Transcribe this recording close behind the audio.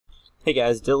Hey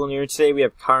guys, Dylan here. Today we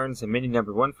have Karn's mini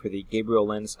number 1 for the Gabriel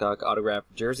Landeskog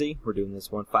autographed jersey. We're doing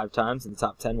this one 5 times, and the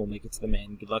top 10 will make it to the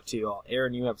main. Good luck to you all.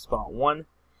 Aaron, you have spot 1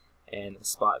 and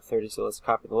spot 30, so let's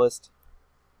copy the list.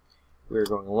 We're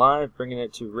going live, bringing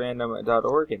it to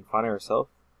random.org and finding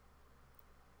ourselves.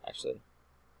 Actually,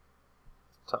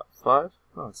 top 5?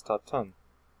 Oh, it's top 10.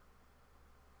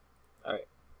 Alright.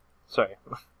 Sorry.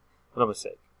 Little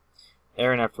mistake.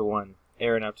 Aaron after 1,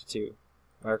 Aaron after 2,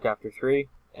 Mark after 3,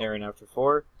 Aaron after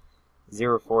 4,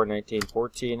 0, 4, 19,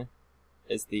 14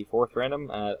 is the 4th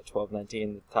random at 12,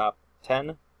 19, the top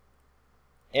 10.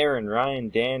 Aaron, Ryan,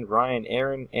 Dan, Ryan,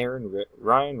 Aaron, Aaron,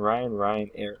 Ryan, Ryan,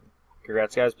 Ryan, Aaron.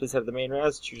 Congrats guys, please have the main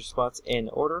raz, choose your spots in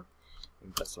order,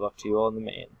 and best of luck to you all in the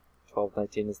main. 12,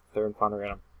 19 is the 3rd and final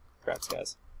random. Congrats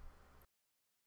guys.